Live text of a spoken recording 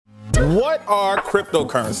What are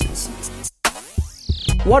cryptocurrencies?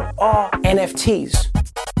 What are NFTs?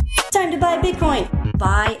 Time to buy Bitcoin.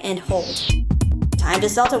 Buy and hold. Time to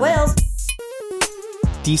sell to whales.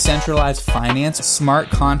 Decentralized finance, smart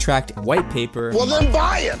contract, white paper. Well, then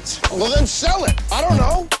buy it. Well, then sell it. I don't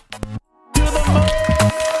know.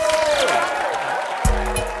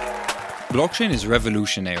 Blockchain is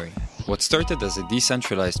revolutionary. What started as a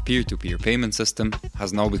decentralized peer-to-peer payment system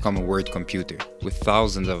has now become a word computer, with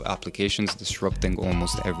thousands of applications disrupting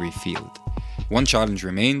almost every field. One challenge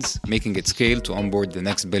remains, making it scale to onboard the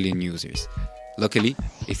next billion users. Luckily,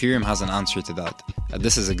 Ethereum has an answer to that, and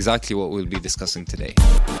this is exactly what we'll be discussing today.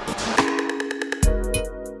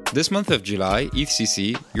 This month of July,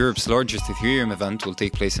 EthCC, Europe's largest Ethereum event, will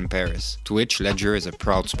take place in Paris, to which Ledger is a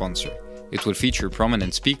proud sponsor. It will feature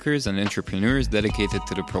prominent speakers and entrepreneurs dedicated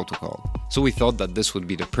to the protocol. So we thought that this would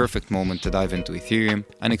be the perfect moment to dive into Ethereum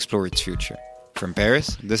and explore its future. From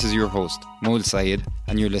Paris, this is your host, Moel Sayed,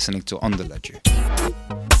 and you're listening to On The Ledger.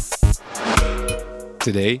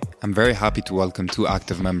 Today, I'm very happy to welcome two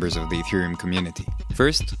active members of the Ethereum community.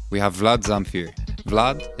 First, we have Vlad Zamfir.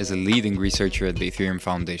 Vlad is a leading researcher at the Ethereum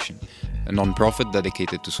Foundation, a non-profit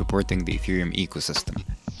dedicated to supporting the Ethereum ecosystem.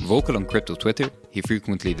 Vocal on crypto Twitter, he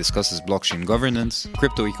frequently discusses blockchain governance,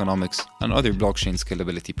 crypto economics, and other blockchain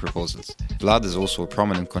scalability proposals. Vlad is also a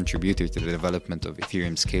prominent contributor to the development of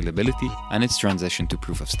Ethereum scalability and its transition to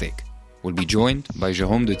proof of stake. We'll be joined by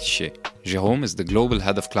Jérôme Detichet. Jérôme is the global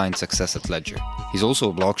head of client success at Ledger. He's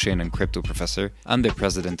also a blockchain and crypto professor and the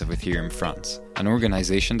president of Ethereum France, an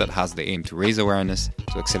organization that has the aim to raise awareness,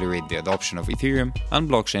 to accelerate the adoption of Ethereum and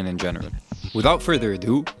blockchain in general. Without further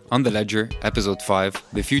ado, On The Ledger, Episode 5,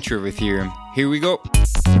 The Future of Ethereum. Here we go!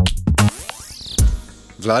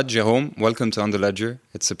 Vlad, Jérôme, welcome to On The Ledger.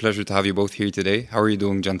 It's a pleasure to have you both here today. How are you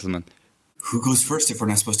doing, gentlemen? Who goes first if we're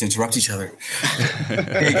not supposed to interrupt each other?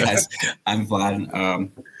 Hey guys, I'm Vlad.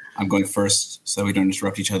 I'm going first so we don't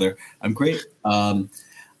interrupt each other. I'm great. I'm,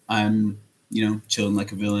 chilling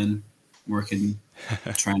like a villain, working,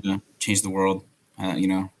 trying to change the world. You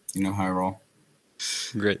know how I roll.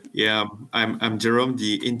 Great. Yeah, I'm Jérôme,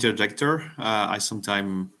 the interjector. I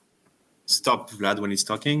sometimes stop Vlad when he's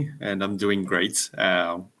talking, and I'm doing great.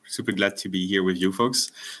 Super glad to be here with you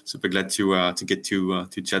folks. Super glad to get to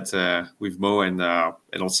chat with Mo and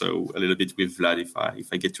also a little bit with Vlad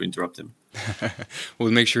if I get to interrupt him.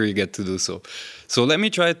 We'll make sure you get to do so. So let me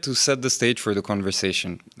try to set the stage for the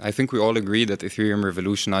conversation. I think we all agree that Ethereum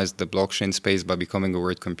revolutionized the blockchain space by becoming a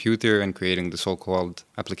word computer and creating the so-called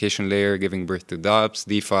application layer, giving birth to dApps,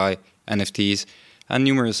 DeFi, NFTs, and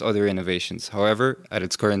numerous other innovations. However, at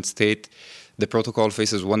its current state, the protocol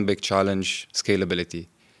faces one big challenge: scalability.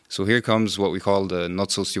 So here comes what we call the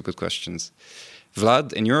not-so-stupid questions.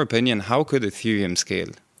 Vlad, in your opinion, how could Ethereum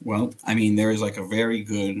scale? Well, there is like a very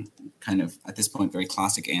good kind of, at this point, very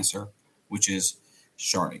classic answer, which is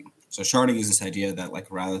sharding. So sharding is this idea that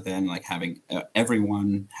rather than having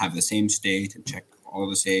everyone have the same state and check all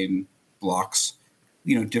the same blocks,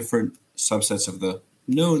 different subsets of the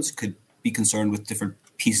nodes could be concerned with different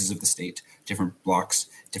pieces of the state, different blocks,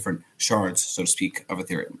 different shards, so to speak, of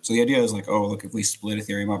Ethereum. So the idea is if we split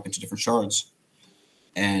Ethereum up into different shards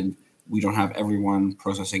and we don't have everyone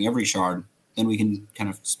processing every shard, then we can kind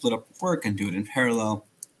of split up work and do it in parallel.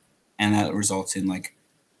 And that results in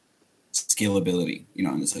scalability,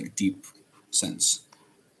 in this deep sense.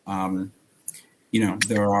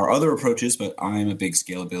 There are other approaches, but I'm a big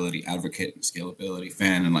scalability advocate and scalability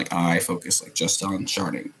fan. And I focus just on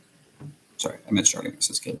sharding. Sorry, I meant sharding. I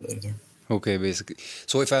said scalability there. Okay, basically.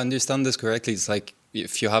 So if I understand this correctly, it's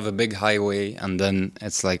if you have a big highway and then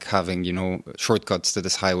it's having, shortcuts to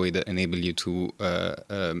this highway that enable you to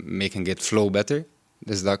making it flow better.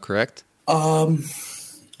 Is that correct?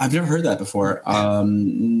 I've never heard that before.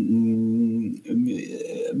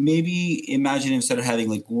 Maybe imagine instead of having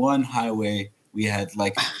one highway, we had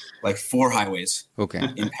four highways. Okay.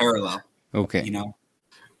 In parallel. Okay.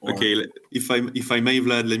 Okay, if I may,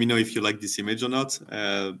 Vlad, let me know if you like this image or not.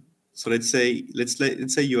 So let's say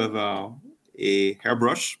you have a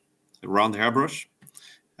hairbrush, a round hairbrush.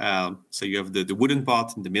 So you have the wooden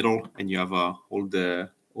part in the middle, and you have all the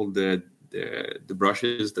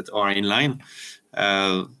brushes that are in line.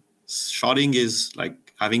 Sharding is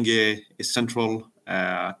having a central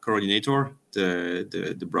coordinator,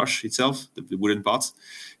 the brush itself, the wooden part,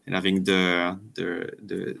 and having the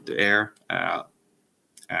air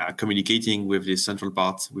communicating with the central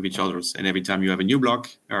part with each other. And every time you have a new block,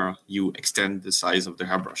 you extend the size of the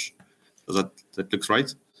hairbrush. Does that looks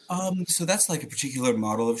right? So that's like a particular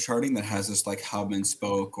model of sharding that has this like hub and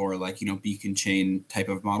spoke or like, beacon chain type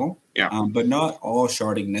of model. Yeah. But not all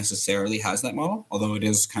sharding necessarily has that model, although it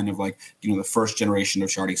is kind of like, the first generation of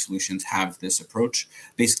sharding solutions have this approach,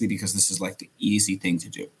 basically because this is like the easy thing to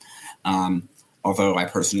do. Although I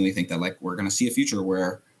personally think that like we're going to see a future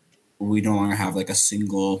where we no longer have like a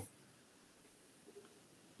single,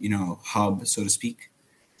 hub, so to speak.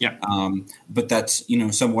 Yeah. But that's,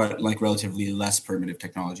 somewhat like relatively less primitive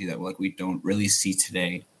technology that like we don't really see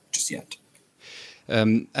today just yet.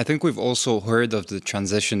 I think we've also heard of the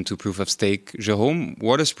transition to proof of stake. Jerome,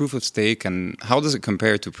 what is proof of stake and how does it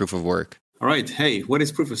compare to proof of work? All right. Hey, what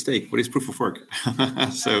is proof of stake? What is proof of work?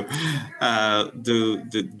 So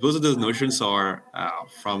both of those notions are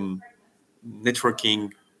from networking,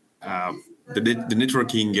 the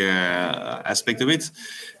networking aspect of it.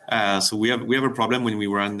 So we have a problem when we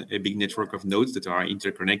run a big network of nodes that are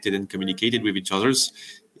interconnected and communicated with each other.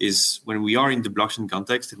 Is when we are in the blockchain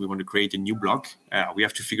context and we want to create a new block, we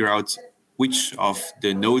have to figure out which of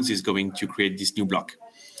the nodes is going to create this new block.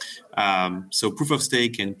 So proof of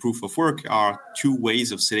stake and proof of work are two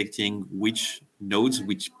ways of selecting which nodes,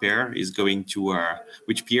 which peer is going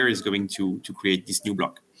to create this new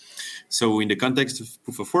block. So in the context of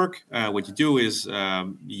proof of work, what you do is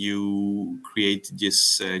you create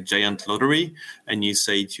this giant lottery and you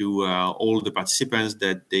say to all the participants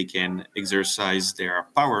that they can exercise their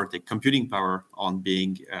power, their computing power on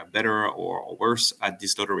being better or worse at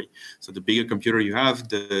this lottery. So the bigger computer you have,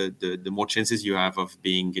 the more chances you have of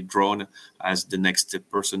being drawn as the next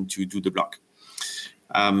person to do the block.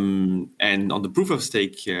 And on the proof of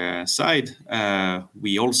stake side,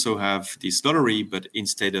 we also have this lottery, but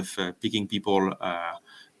instead of picking people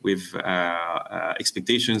with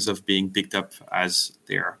expectations of being picked up as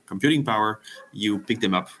their computing power, you pick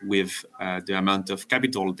them up with the amount of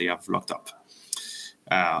capital they have locked up,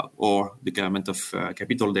 or the amount of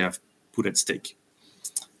capital they have put at stake.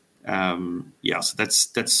 So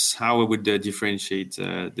that's how I would differentiate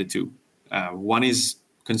the two. One is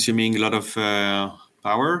consuming a lot of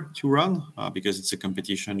power to run because it's a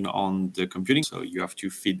competition on the computing. So you have to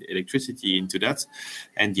feed electricity into that.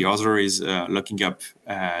 And the other is locking up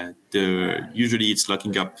usually it's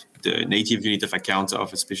locking up the native unit of account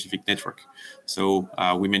of a specific network. So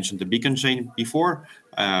we mentioned the beacon chain before.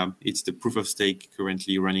 It's the proof of stake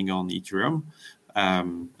currently running on Ethereum.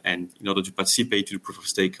 And in order to participate to the proof of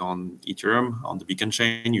stake on Ethereum, on the beacon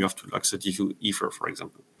chain, you have to lock 32 Ether, for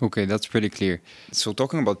example. Okay, that's pretty clear. So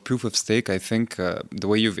talking about proof of stake, I think the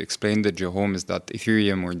way you've explained it, Jerome, is that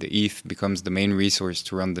Ethereum or the ETH becomes the main resource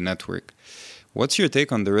to run the network. What's your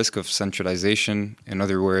take on the risk of centralization? In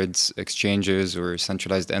other words, exchanges or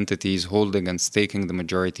centralized entities holding and staking the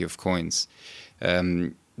majority of coins.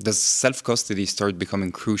 Does self-custody start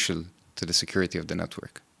becoming crucial to the security of the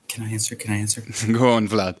network? Can I answer? Go on,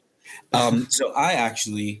 Vlad. So I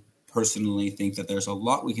actually personally think that there's a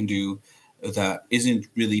lot we can do that isn't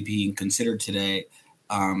really being considered today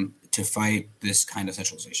to fight this kind of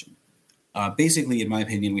centralization. Basically, in my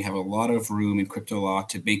opinion, we have a lot of room in crypto law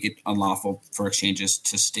to make it unlawful for exchanges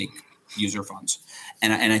to stake user funds.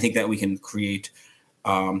 And I think that we can create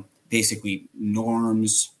basically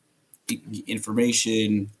norms,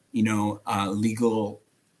 information, legal,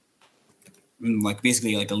 like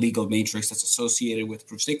basically like a legal matrix that's associated with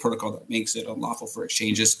proof of stake protocol that makes it unlawful for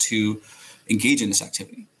exchanges to engage in this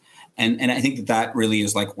activity. And I think that really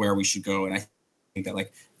is like where we should go. And I think that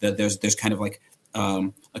like that there's kind of like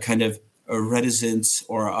a kind of a reticence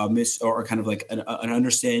or or kind of like an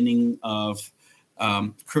understanding of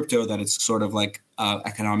crypto that it's sort of like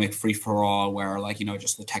economic free for all, where like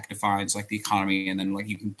just the tech defines like the economy, and then like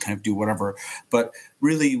you can kind of do whatever. But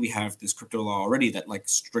really, we have this crypto law already that like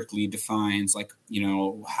strictly defines like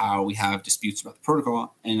how we have disputes about the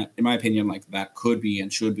protocol. And in my opinion, like that could be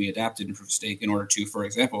and should be adapted in proof of stake in order to, for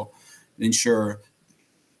example, ensure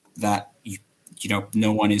that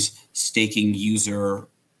no one is staking user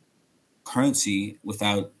currency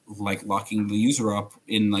without like locking the user up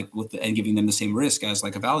in like and giving them the same risk as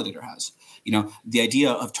like a validator has. The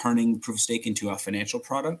idea of turning proof of stake into a financial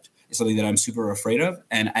product is something that I'm super afraid of.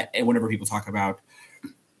 And whenever people talk about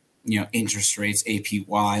interest rates, APY,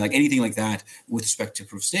 like anything like that with respect to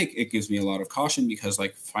proof of stake, it gives me a lot of caution because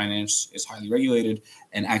like finance is highly regulated,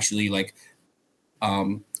 and actually like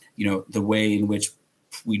the way in which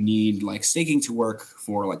we need like staking to work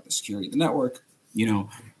for like the security of the network,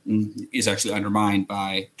 is actually undermined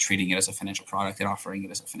by treating it as a financial product and offering it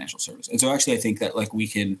as a financial service. And so actually I think that like we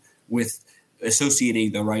can, with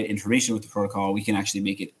associating the right information with the protocol, we can actually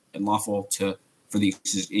make it unlawful for the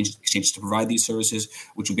exchanges to provide these services,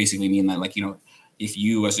 which would basically mean that like, if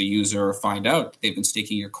you as a user find out they've been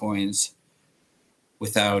staking your coins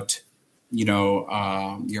without,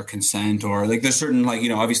 your consent, or like there's certain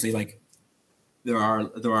obviously like there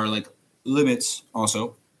are like limits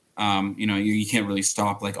also. You can't really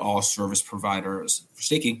stop like all service providers for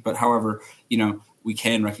staking, but however, we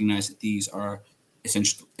can recognize that these are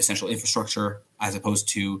essential infrastructure as opposed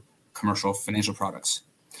to commercial financial products.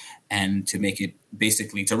 And to make it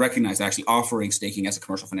basically to recognize that actually offering staking as a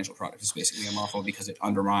commercial financial product is basically unlawful because it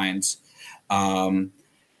undermines the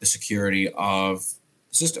security of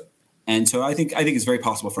the system. And so I think it's very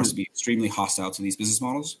possible for us to be extremely hostile to these business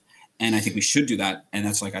models. And I think we should do that. And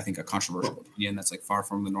that's I think a controversial opinion that's far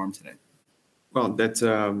from the norm today. Well, that's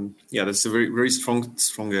a very, very strong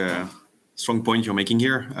point you're making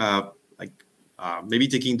here. Maybe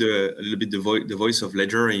taking a little bit the voice of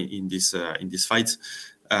Ledger in this fight.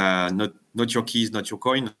 Not your keys, not your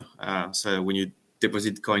coin. So when you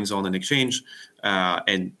deposit coins on an exchange,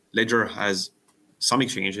 and Ledger has some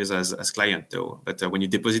exchanges as client though, but when you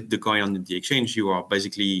deposit the coin on the exchange, you are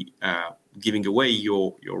basically giving away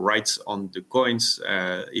your rights on the coins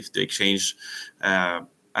if the exchange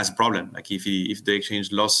has a problem. Like if the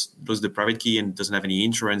exchange lost the private key and doesn't have any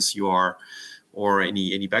insurance, or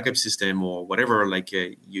any backup system or whatever,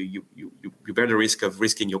 you bear the risk of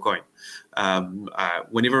risking your coin.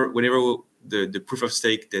 Whenever the proof of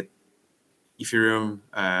stake that Ethereum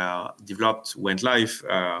developed went live,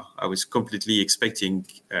 I was completely expecting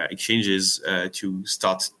exchanges to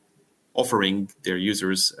start offering their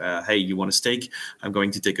users, hey, you want to stake? I'm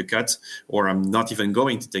going to take a cut, or I'm not even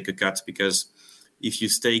going to take a cut, because if you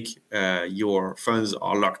stake, your funds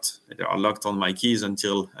are locked. They are locked on my keys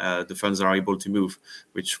until the funds are able to move,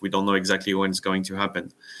 which we don't know exactly when it's going to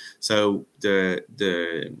happen. So it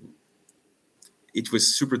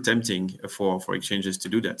was super tempting for exchanges to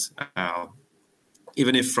do that.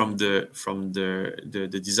 Even if from the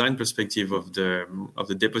design perspective of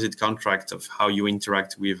the deposit contract, of how you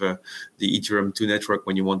interact with the Ethereum 2 network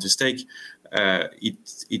when you want to stake,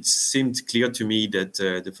 it seemed clear to me that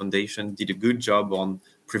the foundation did a good job on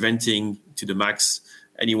preventing to the max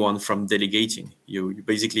anyone from delegating. You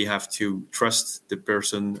basically have to trust the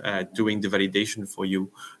person doing the validation for you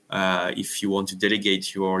if you want to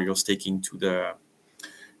delegate your staking to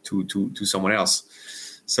someone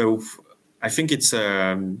else. So I think it's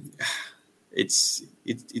a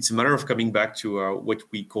matter of coming back to what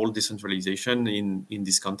we call decentralization in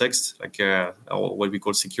this context, or what we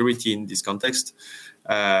call security in this context.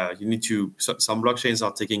 You need to. Some blockchains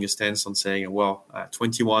are taking a stance on saying,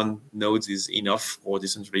 21 nodes is enough for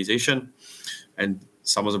decentralization, and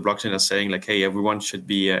some of the blockchains are saying hey, everyone should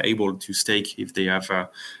be able to stake if they have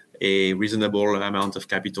a reasonable amount of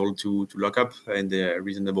capital to lock up, and a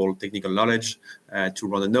reasonable technical knowledge to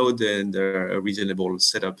run a node, and a reasonable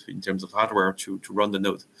setup in terms of hardware to run the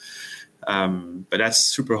node. But that's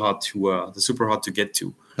super hard to get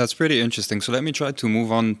to. That's pretty interesting. So let me try to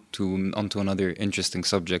move onto another interesting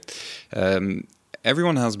subject.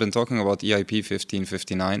 Everyone has been talking about EIP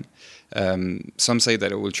 1559. Some say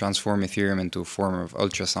that it will transform Ethereum into a form of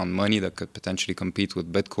ultrasound money that could potentially compete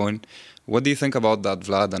with Bitcoin. What do you think about that,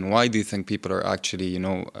 Vlad? And why do you think people are actually,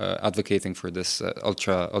 advocating for this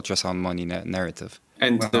ultrasound money narrative?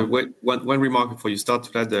 And one remark before you start,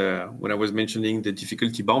 Vlad, when I was mentioning the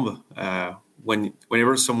difficulty bomb,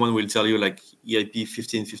 whenever someone will tell you EIP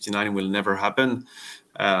 1559 will never happen,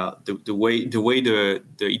 the way the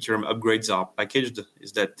Ethereum upgrades are packaged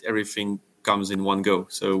is that everything comes in one go.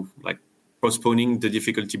 So postponing the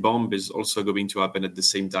difficulty bomb is also going to happen at the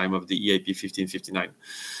same time of the EIP 1559.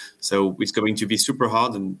 So it's going to be super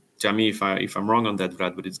hard, and tell me if I'm wrong on that,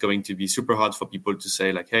 Vlad, but it's going to be super hard for people to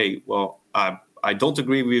say hey, well, I don't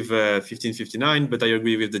agree with 1559, but I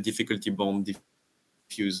agree with the difficulty bomb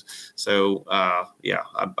diffuse. So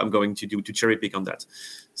I'm going to cherry pick on that.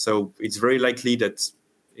 So it's very likely that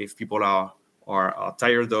if people are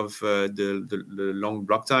tired of the long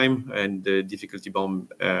block time and the difficulty bomb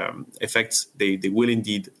effects, they will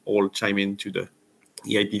indeed all chime into the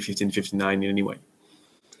EIP 1559 in any way.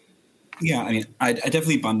 Yeah, I mean, I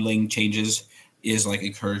definitely bundling changes is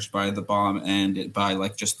encouraged by the bomb and by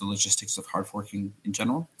just the logistics of hard forking in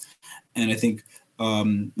general. And I think,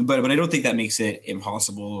 but I don't think that makes it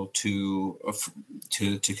impossible to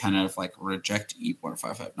kind of reject EIP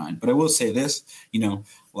 1559. But I will say this, the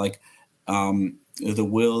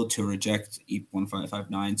will to reject EIP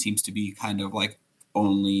 1559 seems to be kind of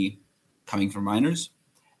only coming from miners.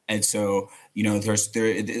 And so,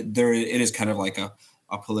 there it is kind of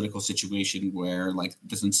a political situation where it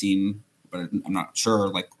doesn't seem, but I'm not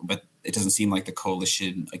sure, but it doesn't seem like the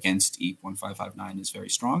coalition against EIP 1559 is very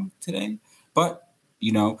strong today. But,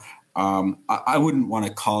 I wouldn't want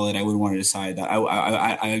to call it. I wouldn't want to decide that.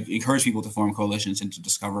 I encourage people to form coalitions and to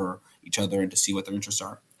discover each other and to see what their interests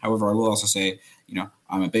are. However, I will also say,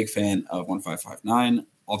 I'm a big fan of 1559,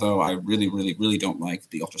 although I really, really, really don't like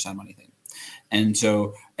the ultrasound money thing. And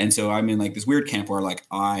so I'm in like this weird camp where like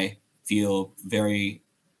I feel very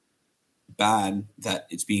bad that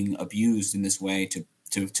it's being abused in this way to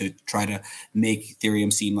try to make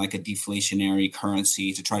Ethereum seem like a deflationary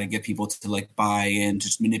currency, to try to get people to like buy in, to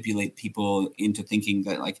just manipulate people into thinking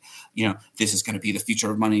that like, this is going to be the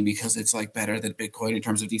future of money because it's like better than Bitcoin in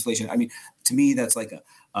terms of deflation. I mean, to me, that's like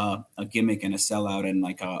a gimmick and a sellout and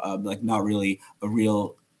like like not really a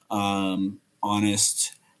real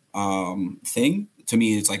honest thing. To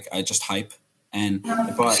me, it's like just hype.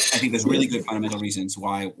 But I think there's really good fundamental reasons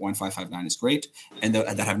why 1559 is great, and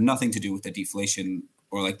that have nothing to do with the deflation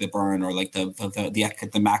or like the burn or like the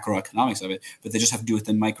macroeconomics of it, but they just have to do with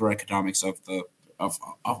the microeconomics of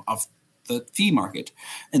the fee market.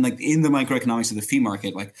 And like in the microeconomics of the fee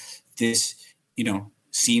market, like this,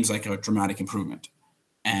 seems like a dramatic improvement.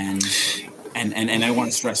 And I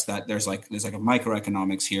want to stress that there's like a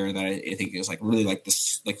microeconomics here that I think is like really like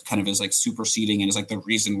this like kind of is like superseding and is like the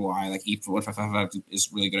reason why like ETH1555 is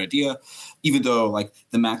a really good idea, even though like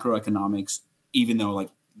the macroeconomics, even though like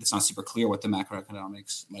it's not super clear what the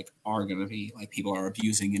macroeconomics like are going to be, like people are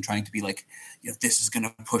abusing and trying to be like, this is going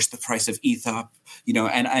to push the price of ETH up,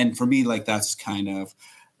 and for me like that's kind of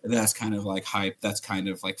like hype, that's kind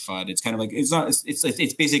of like FUD. It's kind of like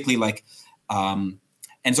it's basically like and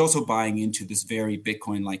it's also buying into this very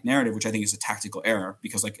Bitcoin-like narrative, which I think is a tactical error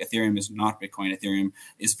because like Ethereum is not Bitcoin. Ethereum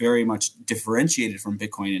is very much differentiated from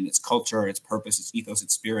Bitcoin in its culture, its purpose, its ethos,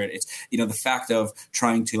 its spirit. It's, the fact of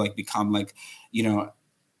trying to like become like,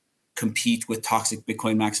 compete with toxic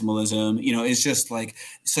Bitcoin maximalism, is just like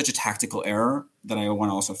such a tactical error that I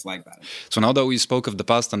want to also flag that. So now that we spoke of the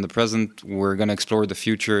past and the present, we're going to explore the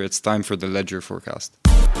future. It's time for the ledger forecast.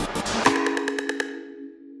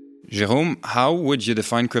 Jérôme, how would you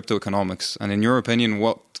define crypto economics? And in your opinion,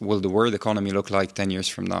 what will the world economy look like 10 years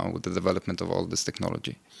from now with the development of all this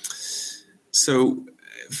technology? So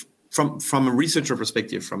from a researcher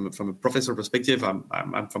perspective, from a professor perspective,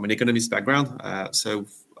 I'm from an economist background. So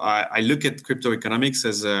I look at crypto economics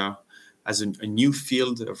as a new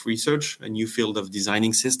field of research, a new field of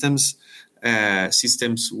designing systems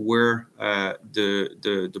where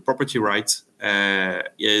the property right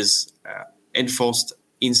is enforced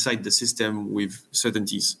inside the system with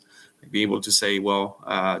certainties. Like being able to say,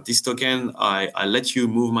 this token, I let you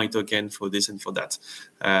move my token for this and for that.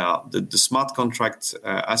 The smart contract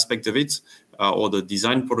aspect of it, or the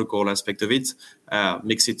design protocol aspect of it,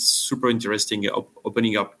 makes it super interesting,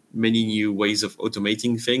 opening up many new ways of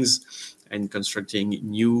automating things and constructing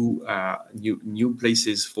new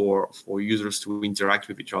places for users to interact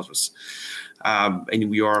with each other. And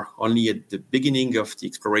we are only at the beginning of the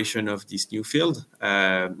exploration of this new field.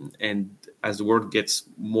 And as the world gets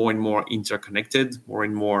more and more interconnected, more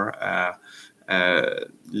and more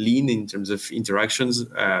lean in terms of interactions,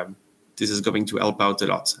 this is going to help out a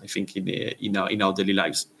lot, I think, in our daily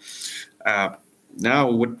lives. Now,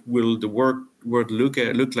 what will the world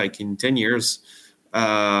look like in 10 years?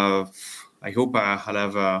 I hope I'll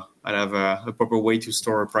have a proper way to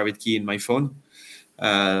store a private key in my phone.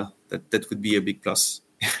 That would be a big plus.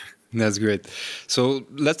 That's great. So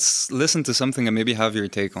let's listen to something and maybe have your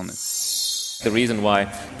take on it. The reason why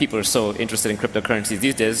people are so interested in cryptocurrencies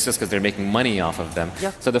these days is just because they're making money off of them.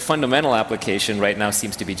 Yeah. So the fundamental application right now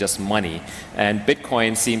seems to be just money. And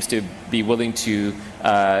Bitcoin seems to be willing to,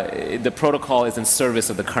 the protocol is in service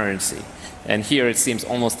of the currency. And here it seems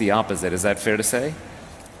almost the opposite. Is that fair to say?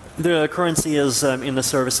 The currency is in the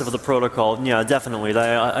service of the protocol. Yeah, definitely.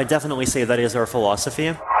 I definitely say that is our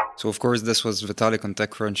philosophy. So, of course, this was Vitalik on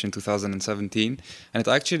TechCrunch in 2017. And it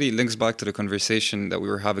actually links back to the conversation that we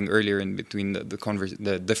were having earlier in between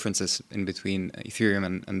the differences in between Ethereum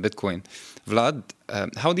and Bitcoin. Vlad,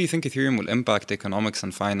 how do you think Ethereum will impact economics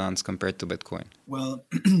and finance compared to Bitcoin? Well,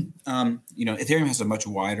 Ethereum has a much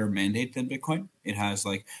wider mandate than Bitcoin. It has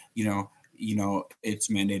it's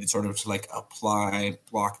mandated sort of to like apply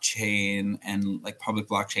blockchain and like public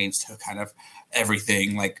blockchains to kind of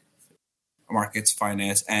everything like markets,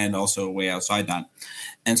 finance, and also way outside that.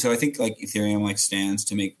 And so I think like Ethereum like stands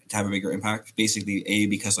to have a bigger impact. Basically,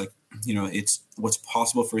 because like it's what's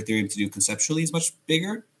possible for Ethereum to do conceptually is much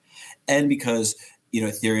bigger, and because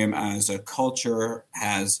Ethereum as a culture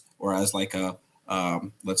has, or as like a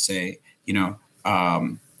let's say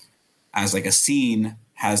as like a scene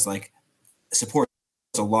has like supports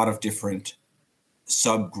a lot of different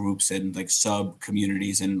subgroups and like sub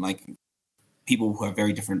communities and like people who have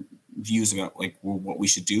very different views about like what we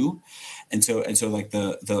should do, and so like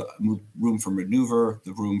the room for maneuver,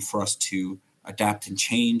 the room for us to adapt and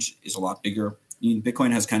change is a lot bigger. I mean,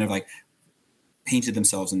 Bitcoin has kind of like painted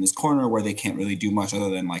themselves in this corner where they can't really do much other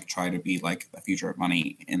than like try to be like the future of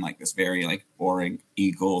money in like this very like boring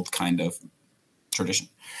e-gold kind of tradition.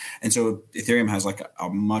 And so Ethereum has like a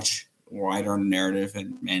much wider narrative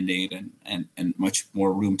and mandate and much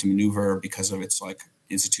more room to maneuver because of its like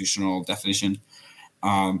institutional definition.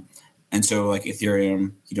 And so like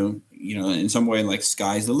Ethereum, you know, in some way like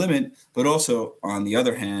sky's the limit, but also on the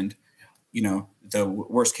other hand, you know, the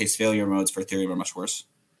worst case failure modes for Ethereum are much worse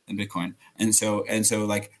than Bitcoin. And so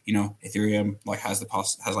like, you know, Ethereum like has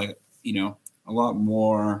like, you know, a lot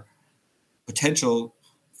more potential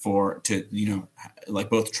to, you know, like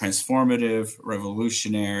both transformative,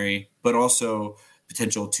 revolutionary, but also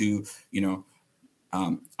potential to, you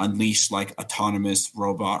know, unleash like autonomous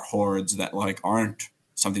robot hordes that like aren't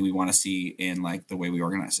something we want to see in like the way we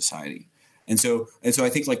organize society. And so I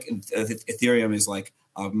think like Ethereum is like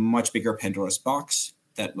a much bigger Pandora's box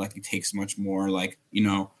that like it takes much more like, you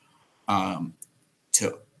know,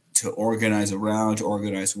 to organize around, to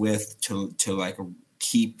organize with, to like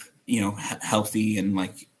keep, you know, healthy and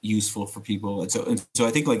like useful for people. And so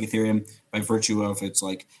I think like Ethereum, by virtue of its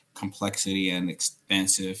like complexity and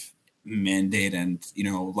expansive mandate, and you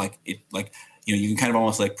know, like it, like, you know, you can kind of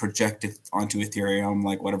almost like project it onto Ethereum,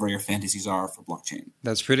 like whatever your fantasies are for blockchain.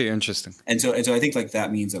 That's pretty interesting. And so I think like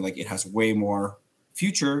that means that like it has way more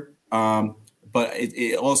future, but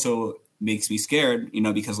it also makes me scared, you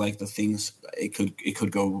know, because like the things it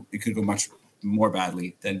could go much more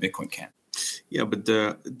badly than Bitcoin can. Yeah, but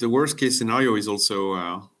the worst case scenario is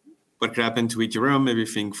also what could happen to Ethereum.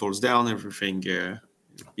 Everything falls down. Everything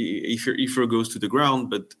Ether goes to the ground.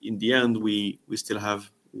 But in the end, we still have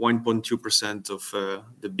 1.2% of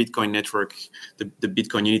the Bitcoin network, the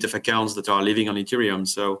Bitcoin unit of accounts that are living on Ethereum.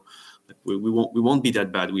 So we won't be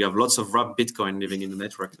that bad. We have lots of wrapped Bitcoin living in the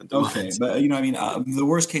network at the moment. But you know, I mean, the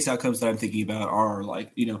worst case outcomes that I'm thinking about are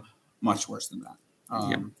like, you know, much worse than that.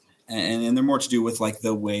 And they're more to do with like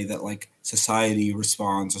the way that like society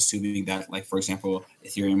responds, assuming that like, for example,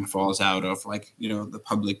 Ethereum falls out of like, you know, the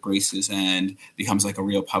public graces and becomes like a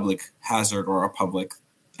real public hazard or a public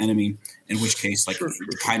enemy, in which case like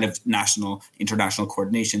the kind of international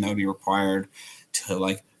coordination that would be required to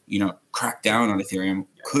like, you know, crack down on Ethereum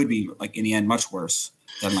could be like in the end much worse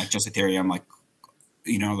than like just Ethereum, like,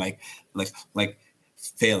 you know, like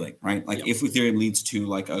failing, right? Like if Ethereum leads to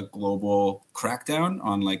like a global crackdown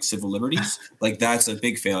on like civil liberties, like that's a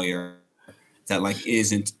big failure that like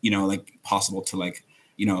isn't, you know, like possible to like,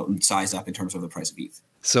 you know, size up in terms of the price of ETH.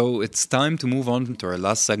 So it's time to move on to our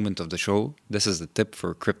last segment of the show. This is the tip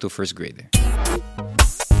for crypto first grader.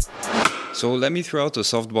 So let me throw out a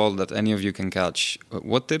softball that any of you can catch.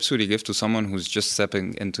 What tips would you give to someone who's just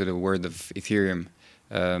stepping into the world of Ethereum?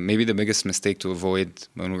 Maybe the biggest mistake to avoid,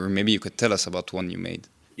 or maybe you could tell us about one you made.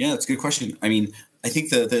 Yeah, that's a good question. I mean, I think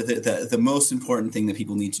the most important thing that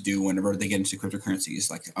people need to do whenever they get into cryptocurrency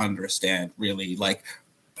is like understand really like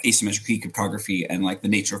asymmetric key cryptography and like the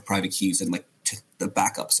nature of private keys and like the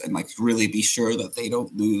backups, and like really be sure that they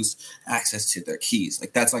don't lose access to their keys.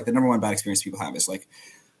 Like that's like the number one bad experience people have is like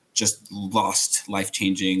just lost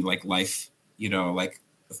life-changing like life, you know, like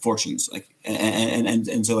fortunes, like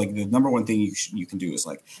and so like the number one thing you can do is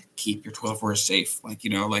like keep your 12 words safe, like, you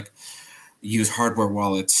know, like use hardware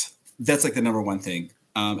wallets. That's like the number one thing.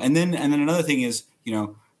 And then another thing is, you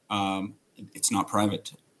know, it's not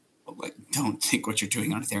private. Like don't think what you're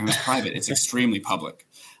doing on Ethereum is private. It's extremely public.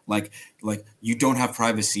 Like you don't have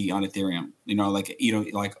privacy on Ethereum. You know, like, you know,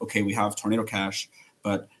 like okay, we have Tornado Cash,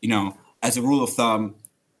 but you know, as a rule of thumb,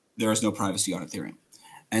 there is no privacy on Ethereum.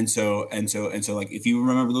 And so, like, if you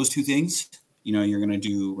remember those two things, you know, you're going to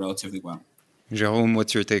do relatively well. Jérôme,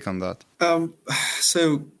 what's your take on that?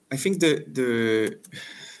 So I think the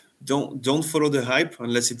don't follow the hype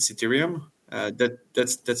unless it's Ethereum.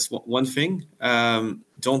 That's one thing.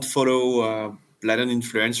 Don't follow blatant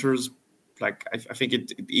influencers. Like I think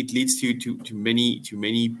it leads to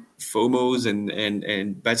many FOMOs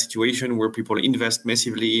and bad situation where people invest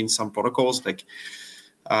massively in some protocols. Like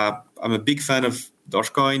I'm a big fan of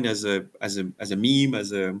Dogecoin as a meme,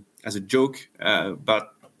 as a joke,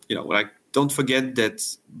 but you know, like don't forget that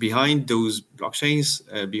behind those blockchains,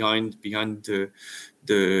 behind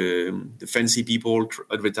the fancy people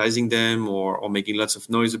advertising them or making lots of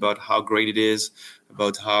noise about how great it is,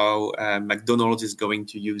 about how McDonald's is going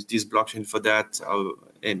to use this blockchain for that,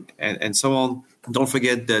 and so on. Don't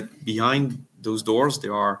forget that behind those doors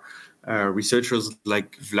there are researchers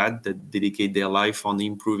like Vlad that dedicate their life on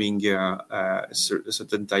improving a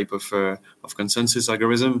certain type of consensus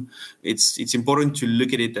algorithm. It's important to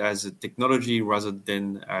look at it as a technology rather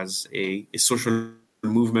than as a social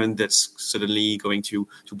movement that's suddenly going to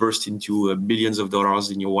burst into billions of dollars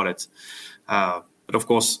in your wallet. But of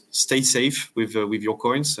course, stay safe with your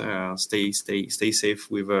coins. Stay safe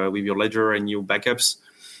with your ledger and your backups.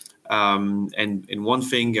 And one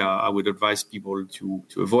thing I would advise people to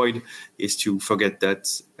avoid is to forget that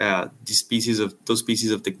those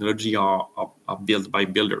pieces of technology are built by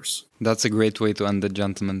builders. That's a great way to end it,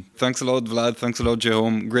 gentlemen. Thanks a lot, Vlad. Thanks a lot,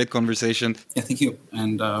 Jerome. Great conversation. Yeah, thank you.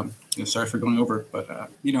 And sorry for going over, but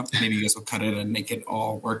maybe you guys will cut it and make it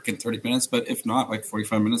all work in 30 minutes. But if not, like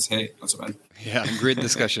 45 minutes, hey, not so bad. Yeah, great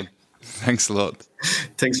discussion. Thanks a lot.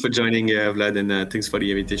 Thanks for joining, Vlad, and thanks for the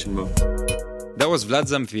invitation, Mo. That was Vlad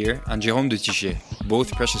Zamfir and Jérôme Dutichet,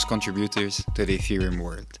 both precious contributors to the Ethereum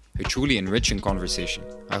world. A truly enriching conversation.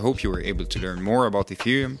 I hope you were able to learn more about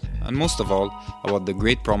Ethereum and most of all, about the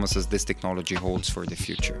great promises this technology holds for the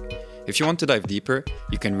future. If you want to dive deeper,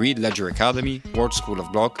 you can read Ledger Academy, World School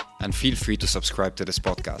of Block, and feel free to subscribe to this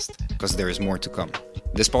podcast, because there is more to come.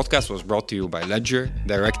 This podcast was brought to you by Ledger,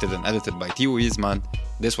 directed and edited by Theo Isman.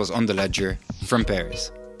 This was On the Ledger from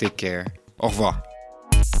Paris. Take care. Au revoir.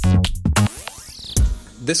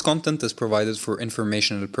 This content is provided for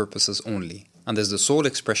informational purposes only and is the sole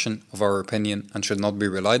expression of our opinion and should not be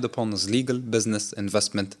relied upon as legal, business,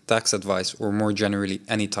 investment, tax advice, or more generally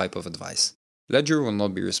any type of advice. Ledger will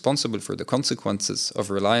not be responsible for the consequences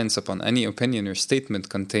of reliance upon any opinion or statement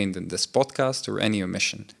contained in this podcast or any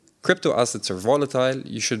omission. Crypto assets are volatile.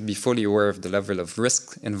 You should be fully aware of the level of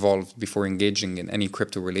risk involved before engaging in any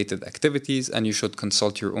crypto-related activities, and you should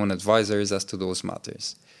consult your own advisors as to those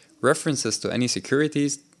matters. References to any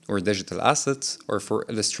securities or digital assets are for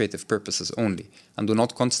illustrative purposes only and do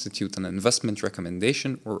not constitute an investment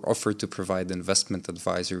recommendation or offer to provide investment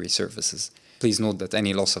advisory services. Please note that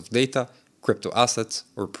any loss of data, crypto assets,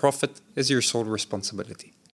 or profit is your sole responsibility.